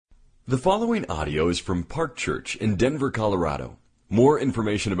The following audio is from Park Church in Denver, Colorado. More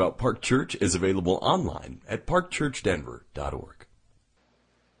information about Park Church is available online at parkchurchdenver.org.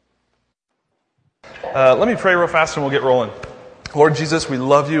 Let me pray real fast and we'll get rolling. Lord Jesus, we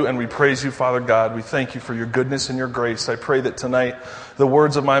love you and we praise you, Father God. We thank you for your goodness and your grace. I pray that tonight the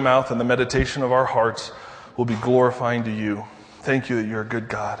words of my mouth and the meditation of our hearts will be glorifying to you. Thank you that you're a good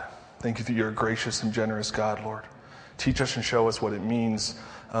God. Thank you that you're a gracious and generous God, Lord. Teach us and show us what it means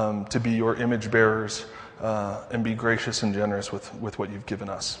to be your image bearers and be gracious and generous with what you've given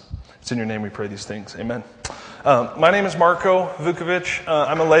us. It's in your name we pray these things. Amen. My name is Marko Vukovic.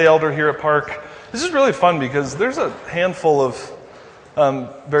 I'm a lay elder here at Park. This is really fun because there's a handful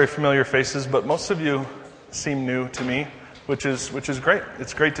of very familiar faces, but most of you seem new to me, which is great.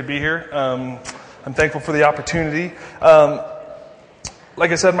 It's great to be here. I'm thankful for the opportunity.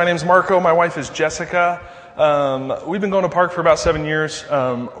 Like I said, my name's Marko. My wife is Jessica. We've been going to Park for about 7 years.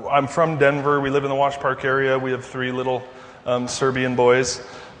 I'm from Denver. We live in the Wash Park area. We have 3 little Serbian boys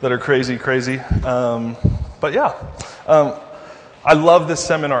that are crazy. But yeah, I love this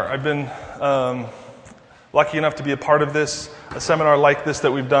seminar. I've been lucky enough to be a part of a seminar like this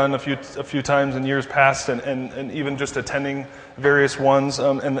that we've done a few times in years past, and even just attending various ones.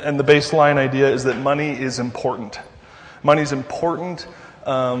 And the baseline idea is that money is important. Money's important.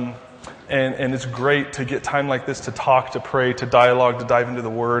 And it's great to get time like this to talk, to pray, to dialogue, to dive into the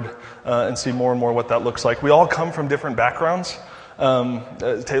Word, and see more and more what that looks like. We all come from different backgrounds.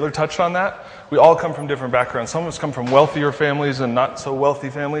 Taylor touched on that. We all come from different backgrounds. Some of us come from wealthier families and not so wealthy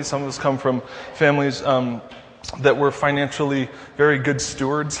families. Some of us come from families that were financially very good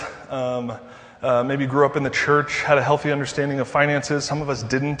stewards. Maybe grew up in the church, had a healthy understanding of finances. Some of us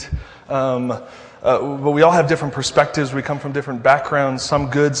didn't. But we all have different perspectives. We come from different backgrounds, some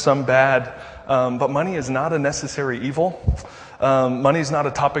good, some bad. But money is not a necessary evil. Money is not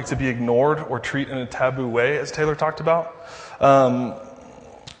a topic to be ignored or treat in a taboo way, as Taylor talked about.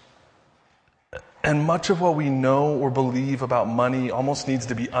 And much of what we know or believe about money almost needs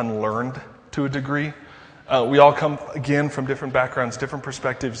to be unlearned to a degree. We all come, again, from different backgrounds, different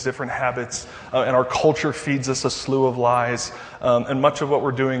perspectives, different habits, and our culture feeds us a slew of lies. And much of what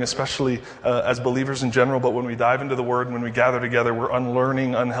we're doing, especially as believers in general, but when we dive into the Word and when we gather together, we're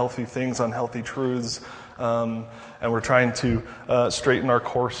unlearning unhealthy things, unhealthy truths, and we're trying to straighten our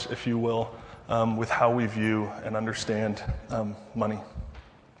course, if you will, with how we view and understand money.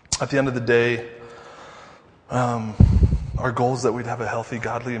 At the end of the day, our goal is that we'd have a healthy,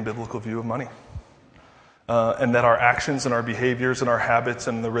 godly, and biblical view of money. And that our actions and our behaviors and our habits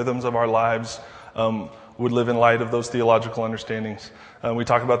and the rhythms of our lives would live in light of those theological understandings. We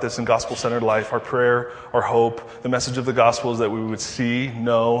talk about this in gospel-centered life. Our prayer, our hope, the message of the gospel is that we would see,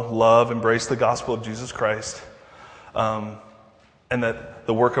 know, love, embrace the gospel of Jesus Christ. And that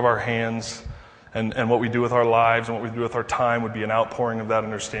the work of our hands and what we do with our lives and what we do with our time would be an outpouring of that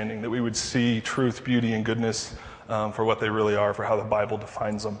understanding. That we would see truth, beauty, and goodness for what they really are, for how the Bible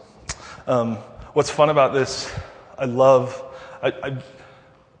defines them. What's fun about this, I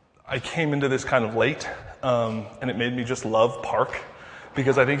came into this kind of late, and it made me just love Park,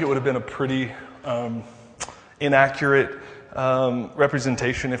 because I think it would have been a pretty inaccurate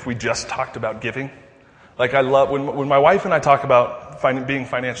representation if we just talked about giving. Like I love, when my wife and I talk about being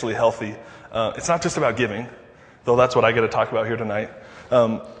financially healthy, it's not just about giving, though that's what I get to talk about here tonight.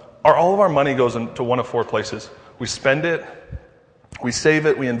 All of our money goes into one of 4 places. We spend it, we save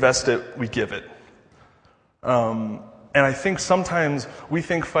it, we invest it, we give it. And I think sometimes we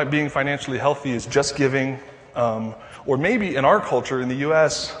think being financially healthy is just giving, or maybe in our culture, in the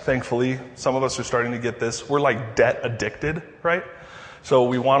U.S., thankfully, some of us are starting to get this, we're like debt addicted, right? So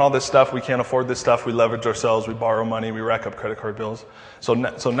we want all this stuff, we can't afford this stuff, we leverage ourselves, we borrow money, we rack up credit card bills. So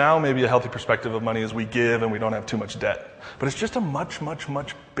now maybe a healthy perspective of money is we give and we don't have too much debt. But it's just a much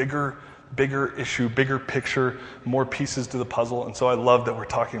bigger issue, bigger picture, more pieces to the puzzle. And so I love that we're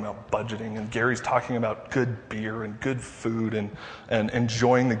talking about budgeting, and Gary's talking about good beer and good food and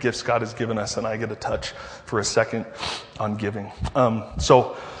enjoying the gifts God has given us, and I get to touch for a second on giving.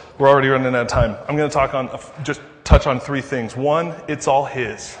 So we're already running out of time. I'm going to just touch on 3 things. 1, it's all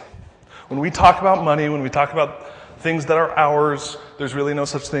His. When we talk about money, when we talk about things that are ours, there's really no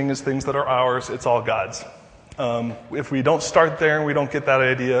such thing as things that are ours. It's all God's. If we don't start there and we don't get that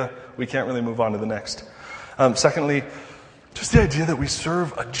idea, we can't really move on to the next. Secondly, just the idea that we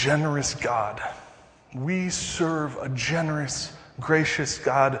serve a generous God. We serve a generous, gracious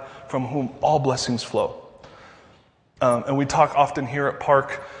God from whom all blessings flow. And we talk often here at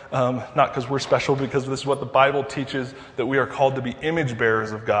Park, not because we're special, because this is what the Bible teaches, that we are called to be image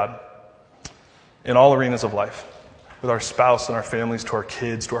bearers of God in all arenas of life. with our spouse and our families, to our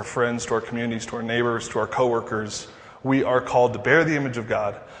kids, to our friends, to our communities, to our neighbors, to our coworkers. We are called to bear the image of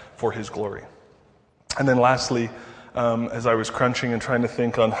God for His glory. And then lastly, as I was crunching and trying to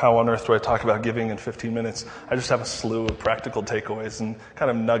think on how on earth do I talk about giving in 15 minutes, I just have a slew of practical takeaways and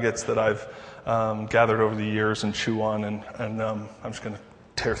kind of nuggets that I've gathered over the years and chew on, and I'm just going to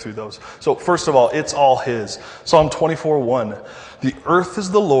tear through those. So first of all, it's all His. Psalm 24:1, the earth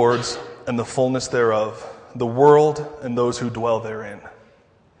is the Lord's and the fullness thereof, the world and those who dwell therein.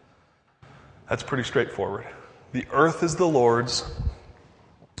 That's pretty straightforward. The earth is the Lord's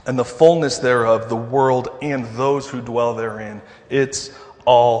and the fullness thereof, the world and those who dwell therein. It's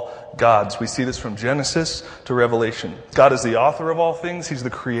all God's. We see this from Genesis to Revelation. God is the author of all things. He's the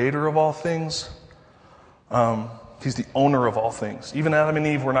creator of all things. He's the owner of all things. Even Adam and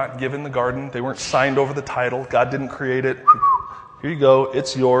Eve were not given the garden. They weren't signed over the title. God didn't create it. Here you go.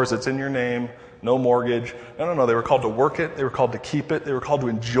 It's yours. It's in your name. No mortgage. No. They were called to work it. They were called to keep it. They were called to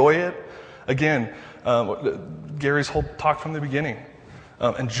enjoy it. Again, Gary's whole talk from the beginning.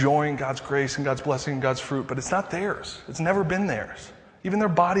 Enjoying God's grace and God's blessing and God's fruit, but it's not theirs. It's never been theirs. Even their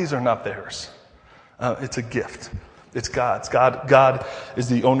bodies are not theirs. It's a gift. It's God's. God is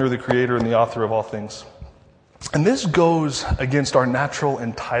the owner, the creator, and the author of all things. And this goes against our natural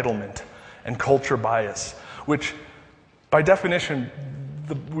entitlement and culture bias, which by definition,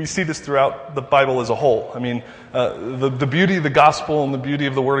 we see this throughout the Bible as a whole. I mean, the beauty of the gospel and the beauty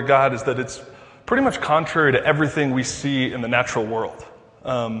of the Word of God is that it's pretty much contrary to everything we see in the natural world.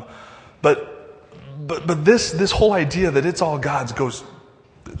 But this whole idea that it's all God's goes,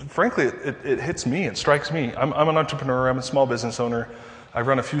 frankly, it hits me, it strikes me. I'm an entrepreneur, I'm a small business owner. I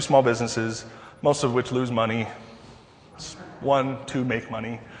run a few small businesses, most of which lose money. 1, 2 make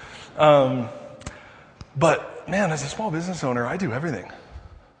money. But man, as a small business owner, I do everything.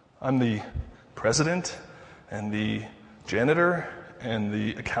 I'm the president and the janitor and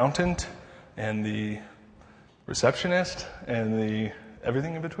the accountant and the receptionist and the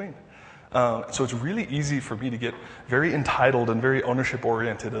everything in between. So it's really easy for me to get very entitled and very ownership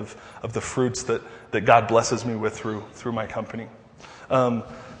oriented of the fruits that God blesses me with through my company. So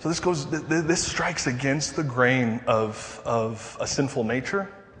this strikes against the grain of a sinful nature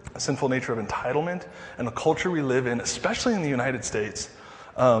of entitlement, and a culture we live in, especially in the United States,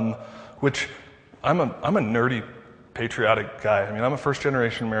 which I'm a nerdy, patriotic guy. I mean, I'm a first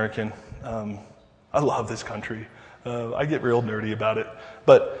generation American. I love this country. I get real nerdy about it.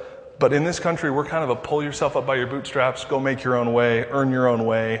 But in this country, we're kind of a pull yourself up by your bootstraps, go make your own way, earn your own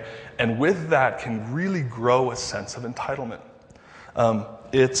way. And with that can really grow a sense of entitlement.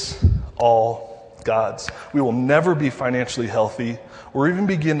 It's all God's. We will never be financially healthy or even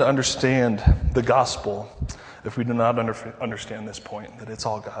begin to understand the gospel if we do not understand this point, that it's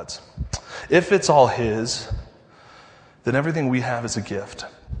all God's. If it's all His, then everything we have is a gift.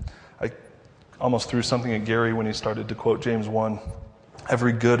 I almost threw something at Gary when he started to quote James 1.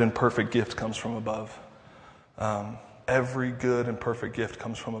 Every good and perfect gift comes from above. Every good and perfect gift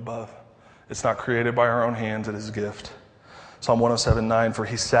comes from above. It's not created by our own hands, it is a gift. Psalm 107:9, for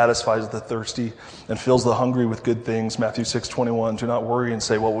He satisfies the thirsty and fills the hungry with good things. Matthew 6:21, do not worry and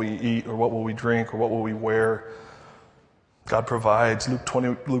say, what will we eat, or what will we drink, or what will we wear? God provides. Luke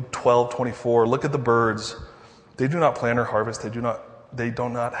 12:24, look at the birds. They do not plant or harvest. They do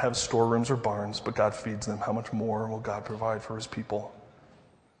not have storerooms or barns, but God feeds them. How much more will God provide for His people?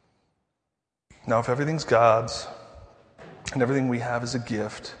 Now, if everything's God's and everything we have is a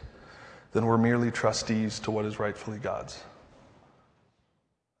gift, then we're merely trustees to what is rightfully God's.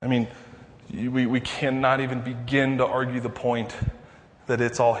 I mean, we cannot even begin to argue the point that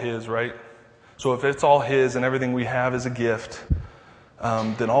it's all His, right? So if it's all His and everything we have is a gift,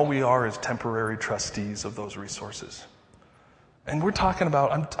 then all we are is temporary trustees of those resources. And we're talking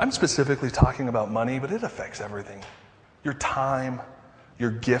about, I'm specifically talking about money, but it affects everything. Your time,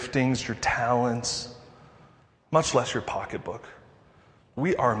 your giftings, your talents, much less your pocketbook.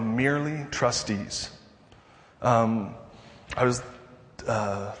 We are merely trustees. I was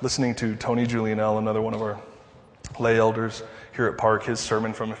listening to Tony Julianell, another one of our lay elders here at Park, his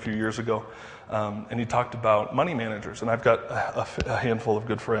sermon from a few years ago, and he talked about money managers. And I've got a handful of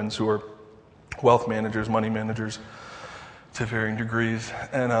good friends who are wealth managers, money managers to varying degrees.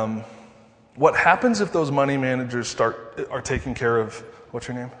 And what happens if those money managers are taking care of, what's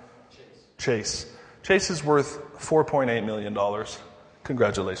your name? Chase. Chase is worth $4.8 million.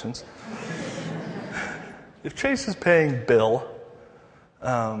 Congratulations. If Chase is paying Bill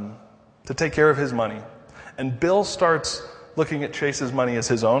to take care of his money, and Bill starts looking at Chase's money as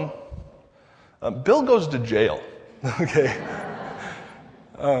his own, Bill goes to jail. Okay.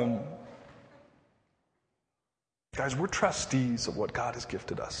 Guys, we're trustees of what God has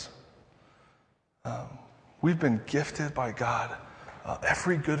gifted us. We've been gifted by God.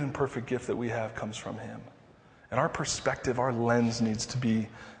 Every good and perfect gift that we have comes from Him. And our perspective, our lens needs to be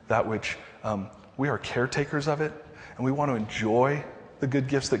that which we are caretakers of it, and we want to enjoy the good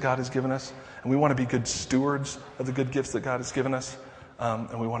gifts that God has given us, and we want to be good stewards of the good gifts that God has given us,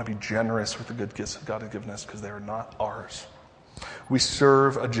 and we want to be generous with the good gifts that God has given us because they are not ours. We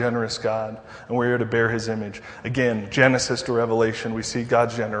serve a generous God, and we're here to bear His image. Again, Genesis to Revelation, we see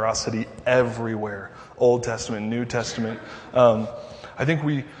God's generosity everywhere. Old Testament, New Testament. I think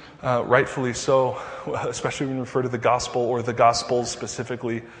we, rightfully so, especially when we refer to the gospel or the gospels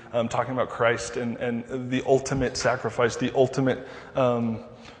specifically, talking about Christ and the ultimate sacrifice, the ultimate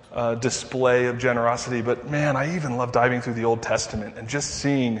display of generosity. But man, I even love diving through the Old Testament and just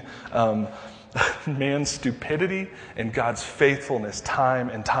seeing man's stupidity and God's faithfulness time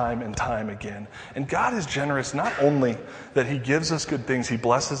and time and time again. And God is generous not only that He gives us good things, He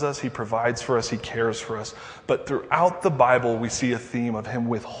blesses us, He provides for us, He cares for us, but throughout the Bible we see a theme of Him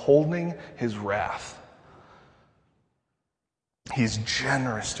withholding His wrath. He's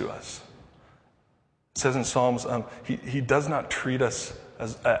generous to us. It says in Psalms, He does not treat us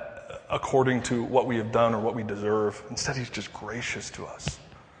as according to what we have done or what we deserve. Instead, He's just gracious to us.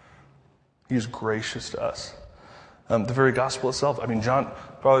 He is gracious to us. The very gospel itself. I mean, John,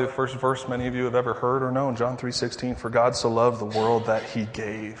 probably the first verse many of you have ever heard or known, John 3:16, for God so loved the world that He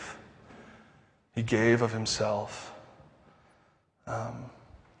gave. He gave of Himself. And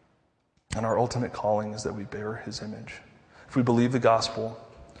our ultimate calling is that we bear His image. If we believe the gospel,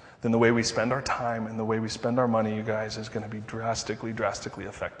 then the way we spend our time and the way we spend our money, you guys, is going to be drastically, drastically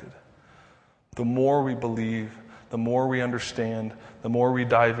affected. The more we believe, the more we understand, the more we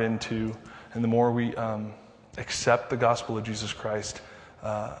dive into, and the more we accept the gospel of Jesus Christ.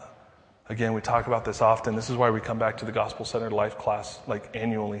 Again, we talk about this often. This is why we come back to the gospel-centered life class like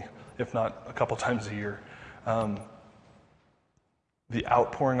annually, if not a couple times a year. The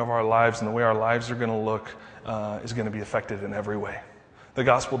outpouring of our lives and the way our lives are going to look is going to be affected in every way. The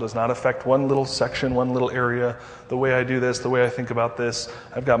gospel does not affect one little section, one little area. The way I do this, the way I think about this.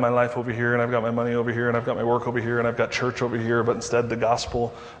 I've got my life over here, and I've got my money over here, and I've got my work over here, and I've got church over here. But instead, the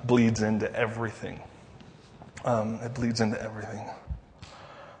gospel bleeds into everything. It bleeds into everything.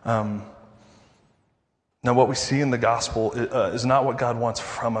 Now, what we see in the gospel is not what God wants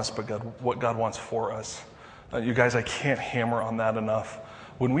from us, but what God wants for us. You guys, I can't hammer on that enough.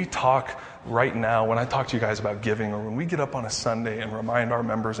 When we talk right now, when I talk to you guys about giving, or when we get up on a Sunday and remind our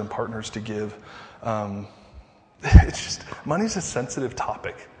members and partners to give, it's just, money's a sensitive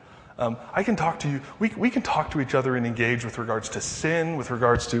topic. I can talk to you, we can talk to each other and engage with regards to sin, with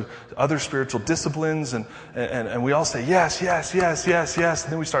regards to other spiritual disciplines, and we all say, yes, yes, yes, yes, yes,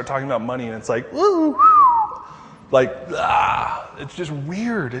 and then we start talking about money, and it's like, woo, like, it's just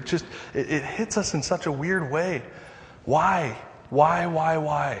weird. It hits us in such a weird way. Why?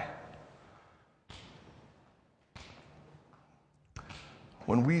 Why?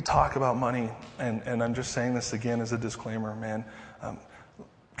 When we talk about money, and I'm just saying this again as a disclaimer, man,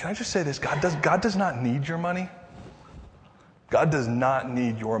 can I just say this? God does not need your money. God does not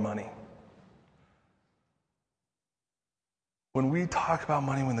need your money. When we talk about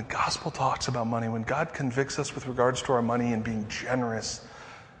money, when the gospel talks about money, when God convicts us with regards to our money and being generous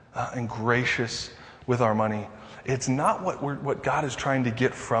and gracious with our money, it's not what God is trying to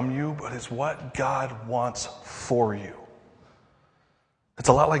get from you, but it's what God wants for you. It's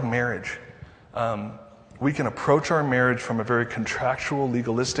a lot like marriage. We can approach our marriage from a very contractual,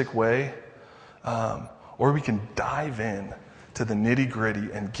 legalistic way, or we can dive in to the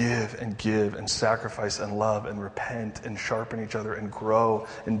nitty-gritty and give and sacrifice and love and repent and sharpen each other and grow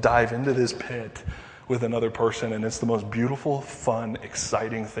and dive into this pit with another person, and it's the most beautiful, fun,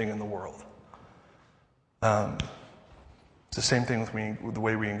 exciting thing in the world. It's the same thing with the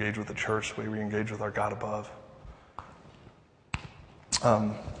way we engage with the church, the way we engage with our God above.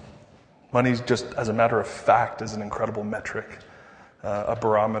 Money, just as a matter of fact, is an incredible metric, a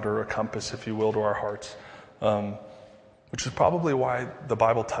barometer, a compass, if you will, to our hearts, which is probably why the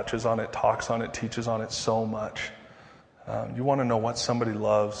Bible touches on it, talks on it, teaches on it so much. You want to know what somebody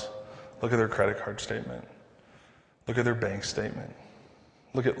loves, look at their credit card statement. Look at their bank statement.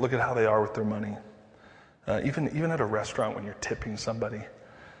 Look at how they are with their money. Even at a restaurant when you're tipping somebody,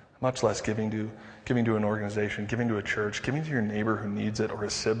 much less giving to an organization, giving to a church, giving to your neighbor who needs it or a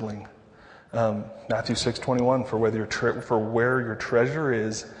sibling. Matthew 6:21, for where your treasure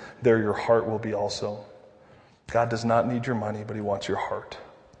is, there your heart will be also. God does not need your money, but He wants your heart.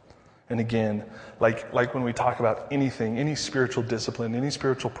 And again, like when we talk about anything, any spiritual discipline, any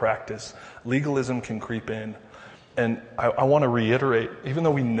spiritual practice, legalism can creep in. And I want to reiterate, even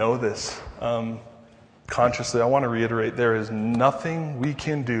though we know this consciously, I want to reiterate, there is nothing we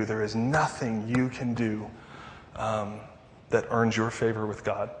can do, there is nothing you can do that earns your favor with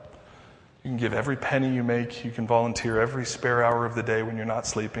God. You can give every penny you make, you can volunteer every spare hour of the day when you're not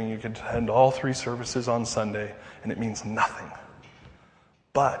sleeping, you can attend all 3 services on Sunday, and it means nothing.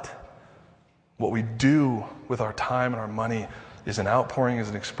 But what we do with our time and our money is an outpouring, is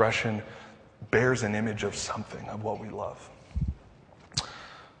an expression, bears an image of something, of what we love.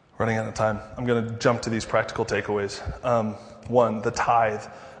 Running out of time. I'm going to jump to these practical takeaways. 1, the tithe.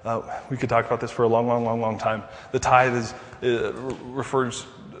 We could talk about this for a long time. The tithe refers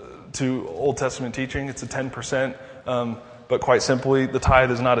to Old Testament teaching. It's a 10%. But quite simply, the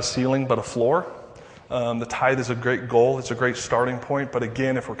tithe is not a ceiling, but a floor. The tithe is a great goal. It's a great starting point. But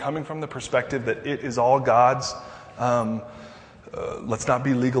again, if we're coming from the perspective that it is all God's, let's not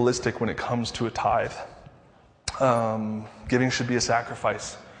be legalistic when it comes to a tithe. Giving should be a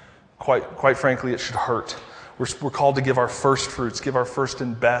sacrifice. Quite frankly, it should hurt. We're called to give our first fruits, give our first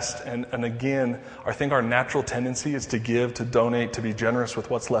and best. And again, I think our natural tendency is to give, to donate, to be generous with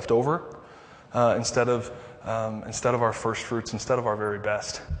what's left over, instead of our first fruits, instead of our very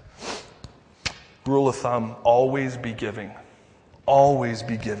best. Rule of thumb, always be giving. Always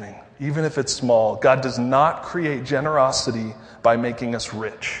be giving, even if it's small. God does not create generosity by making us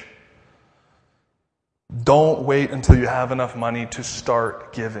rich. Don't wait until you have enough money to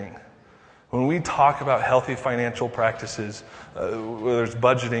start giving. When we talk about healthy financial practices, whether it's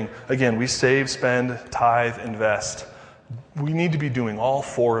budgeting, again, we save, spend, tithe, invest. We need to be doing all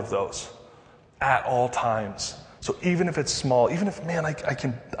 4 of those at all times. So even if it's small, even if, man, I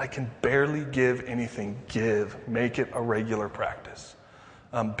can barely give anything, give. Make it a regular practice.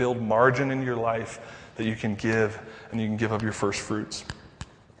 Build margin in your life that you can give, and you can give up your first fruits.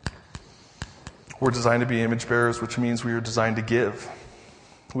 We're designed to be image bearers, which means we are designed to give.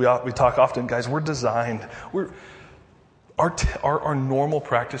 We talk often, guys, we're designed. Our normal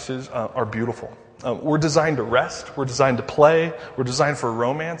practices are beautiful. We're designed to rest. We're designed to play. We're designed for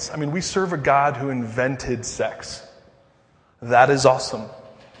romance. I mean, we serve a God who invented sex. That is awesome.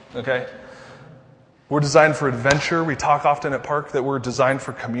 Okay? We're designed for adventure. We talk often at Park that we're designed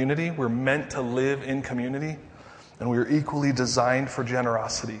for community. We're meant to live in community. And we're equally designed for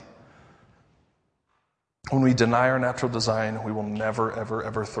generosity. When we deny our natural design, we will never, ever,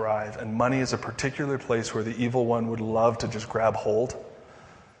 ever thrive. And money is a particular place where the evil one would love to just grab hold.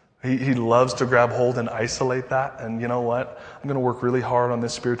 He loves to grab hold and isolate that. And you know what? I'm going to work really hard on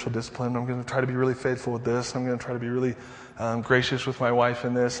this spiritual discipline. I'm going to try to be really faithful with this. I'm going to try to be really gracious with my wife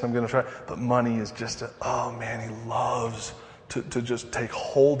in this. I'm going to try. But money is just oh man, he loves to just take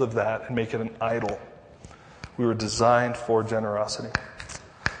hold of that and make it an idol. We were designed for generosity.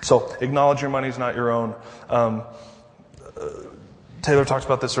 So acknowledge your money is not your own. Taylor talked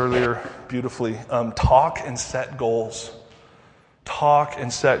about this earlier beautifully. Talk and set goals. Talk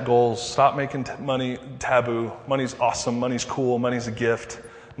and set goals. Stop making money taboo. Money's awesome. Money's cool. Money's a gift.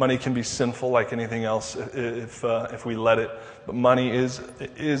 Money can be sinful like anything else if we let it. But money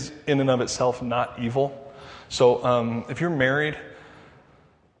is in and of itself not evil. So if you're married,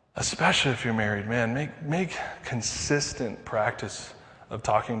 especially if you're married, man, make consistent practice of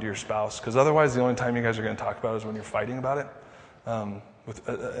talking to your spouse, because otherwise the only time you guys are going to talk about it is when you're fighting about it. And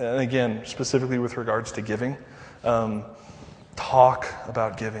again, specifically with regards to giving, talk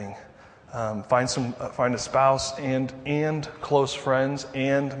about giving. Find a spouse and close friends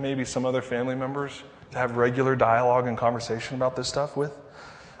and maybe some other family members to have regular dialogue and conversation about this stuff with.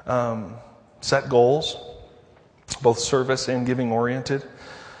 Set goals, both service and giving oriented.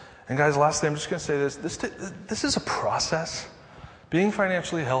 And guys, lastly, I'm just going to say this. This is a process. Being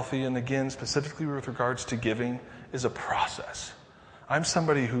financially healthy, and again, specifically with regards to giving, is a process. I'm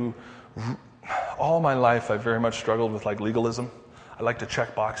somebody who, all my life, I've very much struggled with legalism. I like to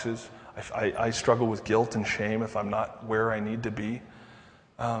check boxes. I struggle with guilt and shame if I'm not where I need to be.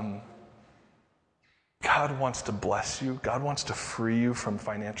 God wants to bless you. God wants to free you from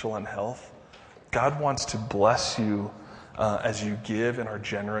financial unhealth. God wants to bless you as you give and are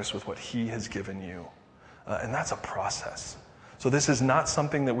generous with what He has given you. And that's a process. So this is not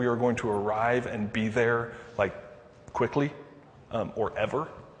something that we are going to arrive and be there quickly or ever.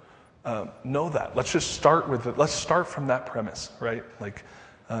 Know that. Let's just start with it. Let's start from that premise, right?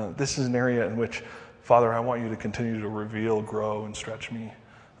 This is an area in which, Father, I want you to continue to reveal, grow, and stretch me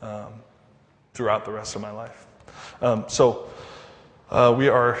throughout the rest of my life. So we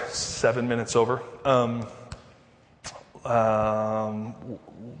are 7 minutes over.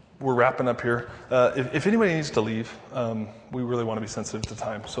 We're wrapping up here. If anybody needs to leave, we really want to be sensitive to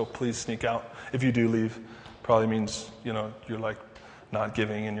time. So please sneak out. If you do leave, Probably means, you're like not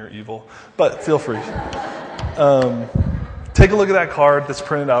giving and you're evil. But feel free. Take a look at that card that's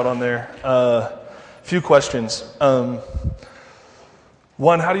printed out on there. Few questions.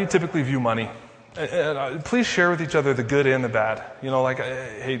 One, how do you typically view money? Please share with each other the good and the bad.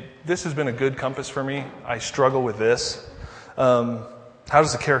 Hey, this has been a good compass for me. I struggle with this. How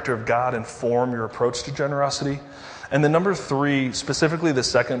does the character of God inform your approach to generosity? And then number 3, specifically the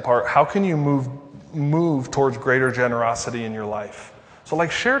second part, how can you move towards greater generosity in your life? So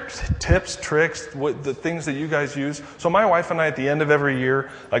share tips, tricks, the things that you guys use. So my wife and I, at the end of every year,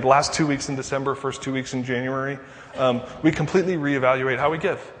 last 2 weeks in December, first 2 weeks in January, we completely reevaluate how we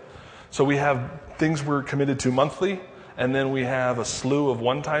give. So we have things we're committed to monthly, and then we have a slew of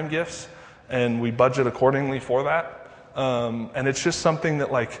one-time gifts, and we budget accordingly for that. And it's just something that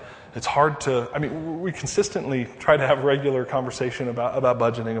it's hard to, we consistently try to have regular conversation about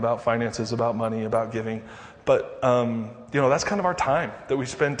budgeting, about finances, about money, about giving. But, that's kind of our time that we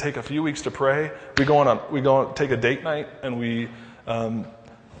spend, take a few weeks to pray. We go take a date night and we,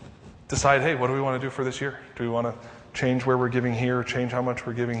 decide, hey, what do we want to do for this year? Do we want to change where we're giving here, change how much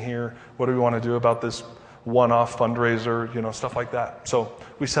we're giving here? What do we want to do about this one-off fundraiser, stuff like that. So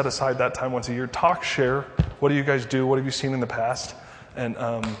we set aside that time once a year. Talk, share. What do you guys do? What have you seen in the past? And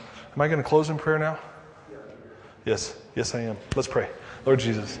am I going to close in prayer now? Yes, I am. Let's pray. Lord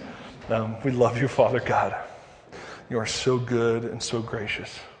Jesus, we love you, Father God. You are so good and so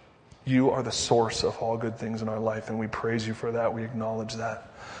gracious. You are the source of all good things in our life, and we praise you for that. We acknowledge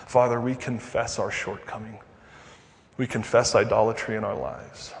that. Father, we confess our shortcoming. We confess idolatry in our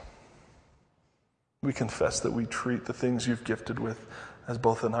lives. We confess that we treat the things you've gifted with as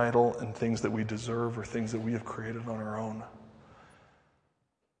both an idol and things that we deserve or things that we have created on our own.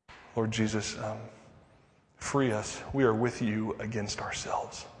 Lord Jesus, free us. We are with you against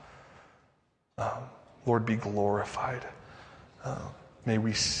ourselves. Lord, be glorified. May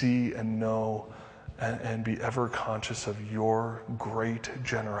we see and know and be ever conscious of your great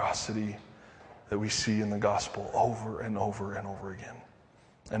generosity that we see in the gospel over and over and over again.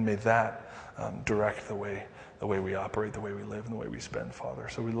 And may that direct the way we operate, the way we live, and the way we spend, Father.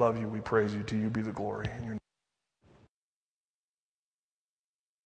 So we love you, we praise you. To you be the glory. In your